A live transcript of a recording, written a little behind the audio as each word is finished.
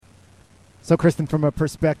So, Kristen, from a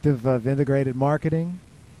perspective of integrated marketing,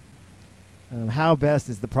 how best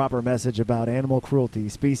is the proper message about animal cruelty,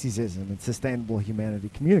 speciesism, and sustainable humanity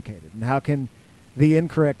communicated? And how can the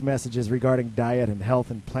incorrect messages regarding diet and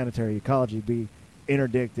health and planetary ecology be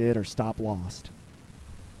interdicted or stop lost?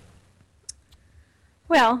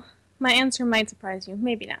 Well, my answer might surprise you,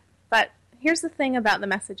 maybe not. But here's the thing about the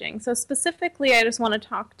messaging. So specifically, I just want to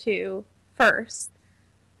talk to, first,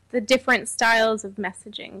 the different styles of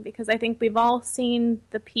messaging, because I think we've all seen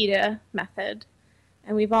the PETA method,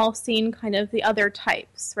 and we've all seen kind of the other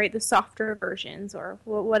types, right? The softer versions, or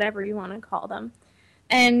whatever you want to call them.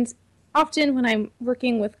 And often when I'm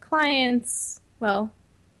working with clients, well,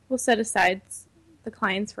 we'll set aside the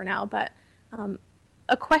clients for now, but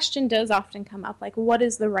a question does often come up, like, what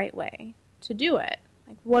is the right way to do it?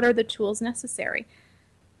 Like, what are the tools necessary?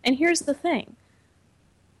 And here's the thing.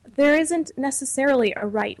 There isn't necessarily a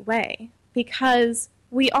right way, because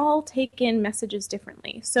we all take in messages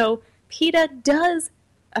differently. So PETA does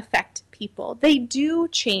affect people. They do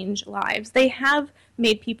change lives. They have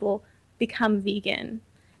made people become vegan.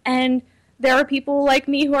 And there are people like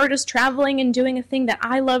me who are just traveling and doing a thing that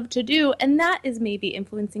I love to do, and that is maybe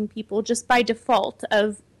influencing people just by default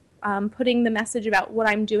of putting the message about what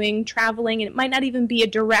I'm doing, traveling, and it might not even be a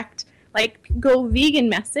direct, like, go vegan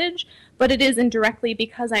message, but it is indirectly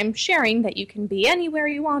because I'm sharing that you can be anywhere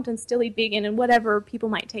you want and still eat vegan and whatever people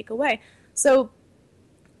might take away. So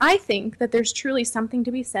I think that there's truly something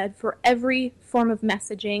to be said for every form of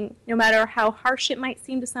messaging, no matter how harsh it might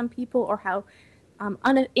seem to some people or how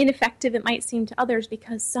ineffective it might seem to others,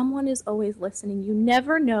 because someone is always listening. You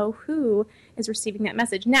never know who is receiving that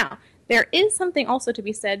message. Now, there is something also to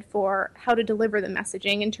be said for how to deliver the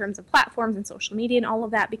messaging in terms of platforms and social media and all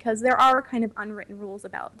of that, because there are kind of unwritten rules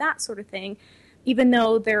about that sort of thing, even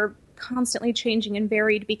though they're constantly changing and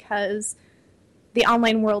varied because the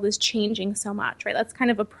online world is changing so much, right? That's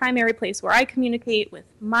kind of a primary place where I communicate with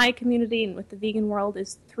my community and with the vegan world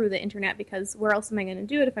is through the internet, because where else am I going to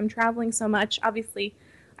do it if I'm traveling so much? Obviously,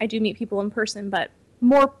 I do meet people in person, but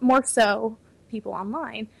more so people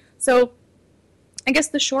online. So I guess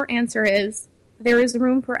the short answer is there is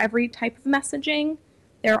room for every type of messaging.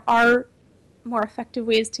 There are more effective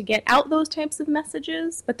ways to get out those types of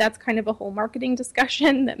messages, but that's kind of a whole marketing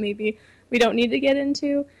discussion that maybe we don't need to get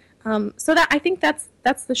into. So that I think that's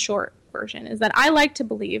the short version, is that I like to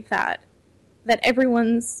believe that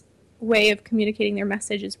everyone's way of communicating their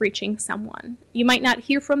message is reaching someone. You might not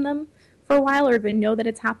hear from them for a while or even know that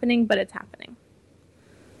it's happening, but it's happening.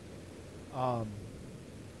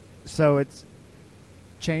 So it's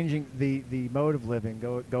changing the mode of living,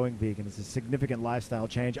 going vegan is a significant lifestyle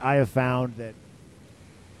change. I have found that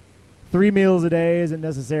 3 meals a day isn't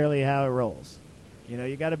necessarily how it rolls. You know,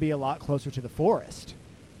 you got to be a lot closer to the forest.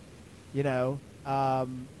 You know,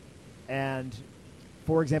 and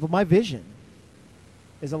for example, my vision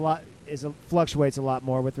fluctuates a lot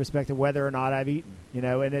more with respect to whether or not I've eaten. You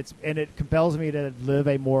know, and it compels me to live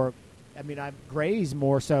I graze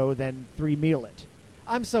more so than 3 meal it.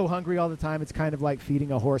 I'm so hungry all the time. It's kind of like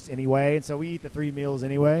feeding a horse anyway, and so we eat the 3 meals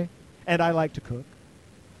anyway. And I like to cook.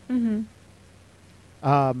 Mm-hmm.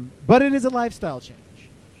 But it is a lifestyle change,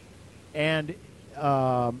 and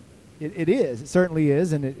It certainly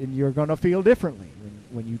is, and you're going to feel differently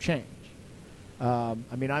when you change.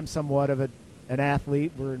 I'm somewhat of an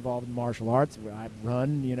athlete. We're involved in martial arts. I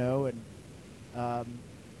run, you know, and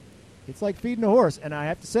it's like feeding a horse. And I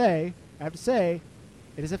have to say,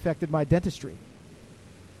 it has affected my dentistry.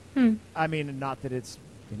 I mean, not that it's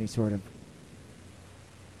any sort of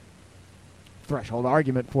threshold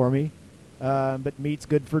argument for me, but meat's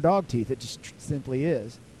good for dog teeth. It just simply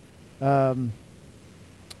is.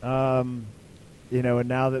 You know, and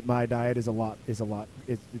now that my diet is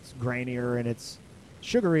it's grainier and it's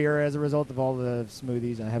sugarier as a result of all the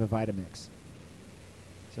smoothies, and I have a Vitamix.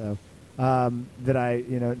 So,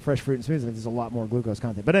 fresh fruit and smoothies, there's a lot more glucose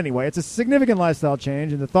content. But anyway, it's a significant lifestyle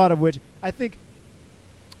change, and the thought of which I think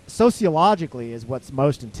sociologically is what's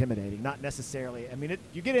most intimidating, not necessarily. I mean,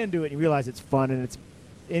 you get into it and you realize it's fun, and it's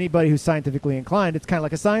anybody who's scientifically inclined, it's kind of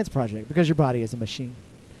like a science project because your body is a machine.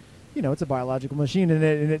 You know, it's a biological machine, and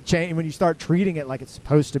it change when you start treating it like it's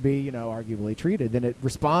supposed to be, you know, arguably treated, then it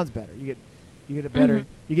responds better. You get a better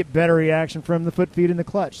you get better reaction from the foot, feet, and the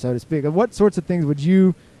clutch, so to speak. And what sorts of things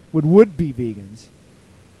would would-be vegans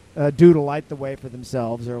do to light the way for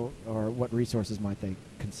themselves, or what resources might they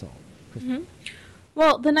consult? Mm-hmm.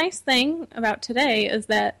 Well, the nice thing about today is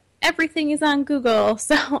that everything is on Google,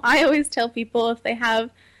 so I always tell people if they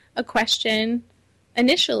have a question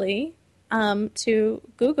initially, to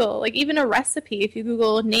Google, like even a recipe. If you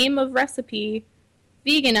Google name of recipe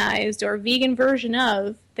veganized or vegan version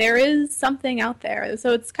of, there is something out there.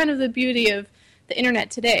 So it's kind of the beauty of the internet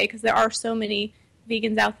today, because there are so many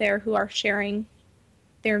vegans out there who are sharing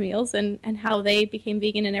their meals and how they became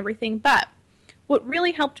vegan and everything. But what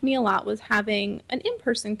really helped me a lot was having an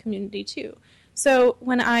in-person community too. So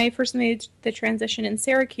when I first made the transition in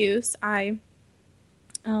Syracuse, I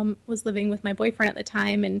was living with my boyfriend at the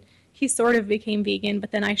time, and he sort of became vegan,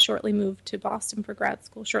 but then I shortly moved to Boston for grad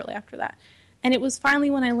school shortly after that. And it was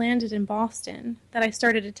finally when I landed in Boston that I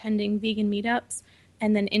started attending vegan meetups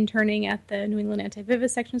and then interning at the New England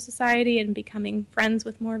Anti-Vivisection Society and becoming friends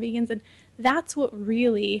with more vegans. And that's what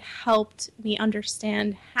really helped me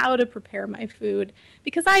understand how to prepare my food,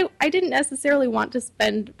 because I didn't necessarily want to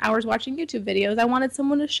spend hours watching YouTube videos. I wanted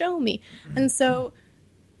someone to show me. And so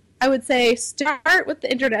I would say start with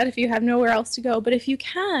the internet if you have nowhere else to go. But if you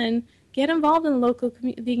can, get involved in the local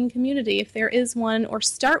vegan community if there is one, or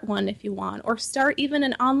start one if you want, or start even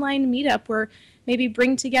an online meetup where maybe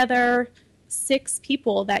bring together 6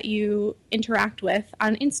 people that you interact with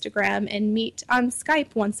on Instagram and meet on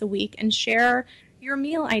Skype once a week and share your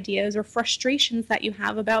meal ideas or frustrations that you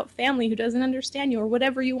have about family who doesn't understand you or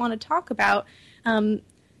whatever you want to talk about.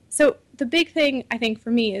 So the big thing, I think,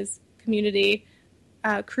 for me is community,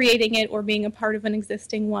 creating it or being a part of an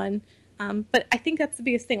existing one. But I think that's the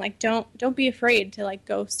biggest thing. Like, don't be afraid to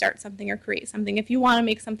go start something or create something. If you want to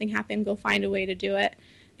make something happen, go find a way to do it.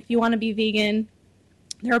 If you want to be vegan,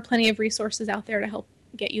 there are plenty of resources out there to help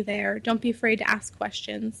get you there. Don't be afraid to ask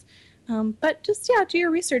questions. But just, do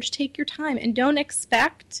your research. Take your time. And don't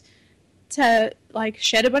expect to,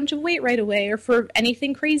 shed a bunch of weight right away or for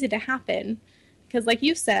anything crazy to happen. Because like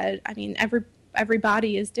you said, I mean, every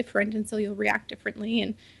body is different, and so you'll react differently.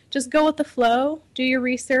 And just go with the flow. Do your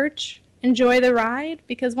research. Enjoy the ride.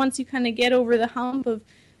 Because once you kind of get over the hump of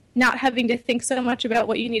not having to think so much about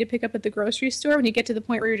what you need to pick up at the grocery store, when you get to the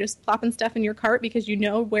point where you're just plopping stuff in your cart because you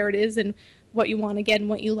know where it is and what you want to get and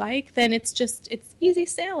what you like, then it's easy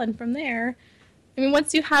sailing from there. I mean,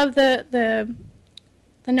 once you have the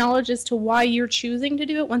knowledge as to why you're choosing to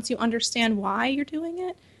do it, once you understand why you're doing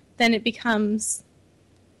it, then it becomes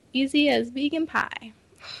easy as vegan pie.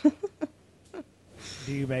 Do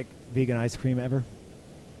you make vegan ice cream ever?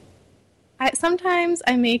 Sometimes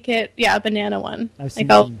I make it, a banana one. I've seen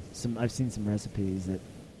some recipes that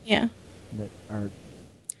are.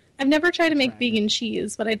 I've never tried to make vegan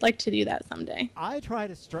cheese, but I'd like to do that someday. I try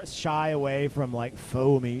to shy away from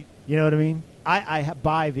faux meat. You know what I mean? I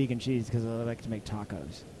buy vegan cheese because I like to make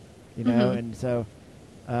tacos. You know, and so,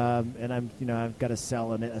 and I've got to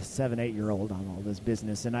sell a 7-8-year-old on all this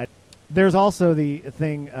business, and there's also the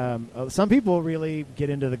thing. Some people really get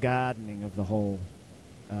into the gardening of the whole.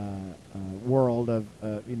 World of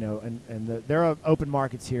there are open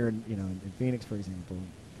markets here in Phoenix, for example,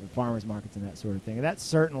 farmers markets and that sort of thing, and that's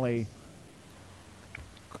certainly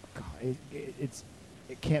it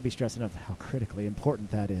can't be stressed enough how critically important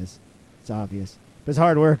that is. It's obvious, but it's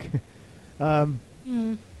hard work. But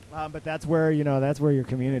that's where your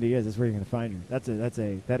community is. That's where you're going to find her.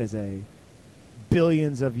 That is a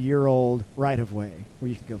billions of year old right of way where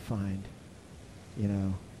you can go find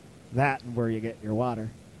that and where you get your water.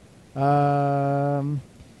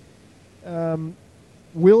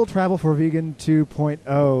 Will Travel for Vegan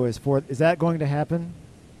 2.0 is that going to happen?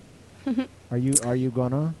 Are you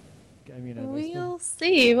gonna? We'll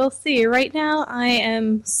see. We'll see. Right now, I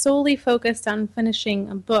am solely focused on finishing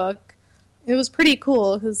a book. It was pretty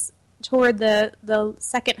cool because toward the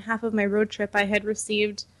second half of my road trip, I had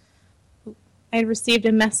received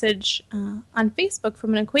a message on Facebook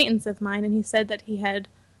from an acquaintance of mine, and he said that he had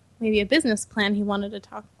maybe a business plan he wanted to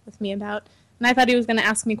talk with me about. And I thought he was going to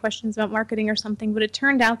ask me questions about marketing or something, but it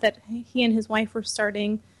turned out that he and his wife were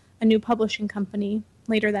starting a new publishing company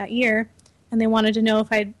later that year, and they wanted to know if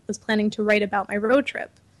I was planning to write about my road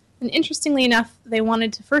trip. And interestingly enough, they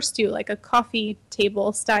wanted to first do a coffee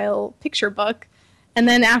table style picture book, and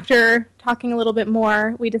then after talking a little bit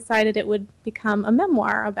more, we decided it would become a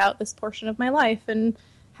memoir about this portion of my life and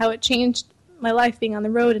how it changed my life being on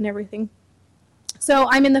the road and everything. So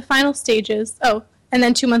I'm in the final stages. Oh, and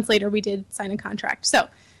then 2 months later, we did sign a contract. So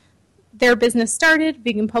their business started,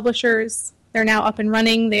 Vegan Publishers. They're now up and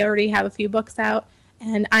running. They already have a few books out.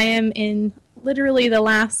 And I am in literally the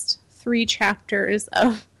last 3 chapters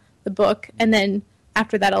of the book. And then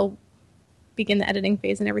after that, I'll begin the editing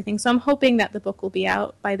phase and everything. So I'm hoping that the book will be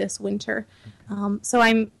out by this winter. So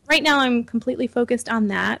right now I'm completely focused on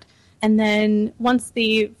that. And then once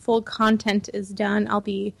the full content is done, I'll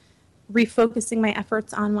be refocusing my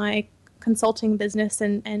efforts on my consulting business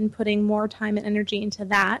and putting more time and energy into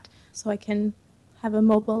that so I can have a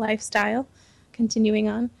mobile lifestyle continuing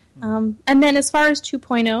on. And then as far as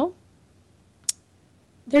 2.0,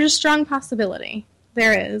 there's a strong possibility.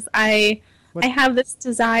 There is. I have this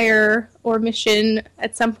desire or mission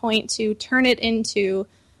at some point to turn it into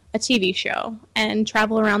a TV show and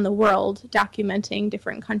travel around the world documenting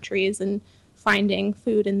different countries and finding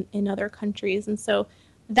food in other countries. And so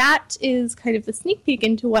that is kind of the sneak peek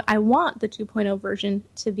into what I want the 2.0 version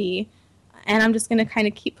to be. And I'm just going to kind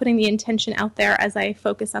of keep putting the intention out there as I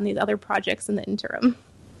focus on these other projects in the interim.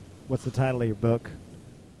 What's the title of your book?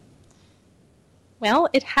 Well,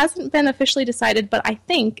 it hasn't been officially decided, but I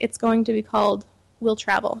think it's going to be called We'll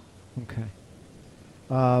Travel.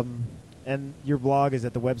 Okay. And your blog is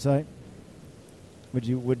at the website?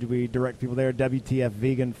 Would we direct people there?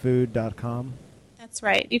 WTFveganfood.com? That's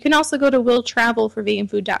right. You can also go to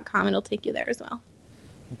willtravelforveganfood.com, and it'll take you there as well.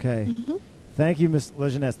 Okay. Mm-hmm. Thank you, Ms.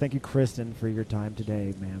 Lejeunesse. Thank you, Kristen, for your time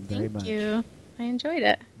today, ma'am, very much. Thank you. I enjoyed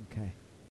it. Okay.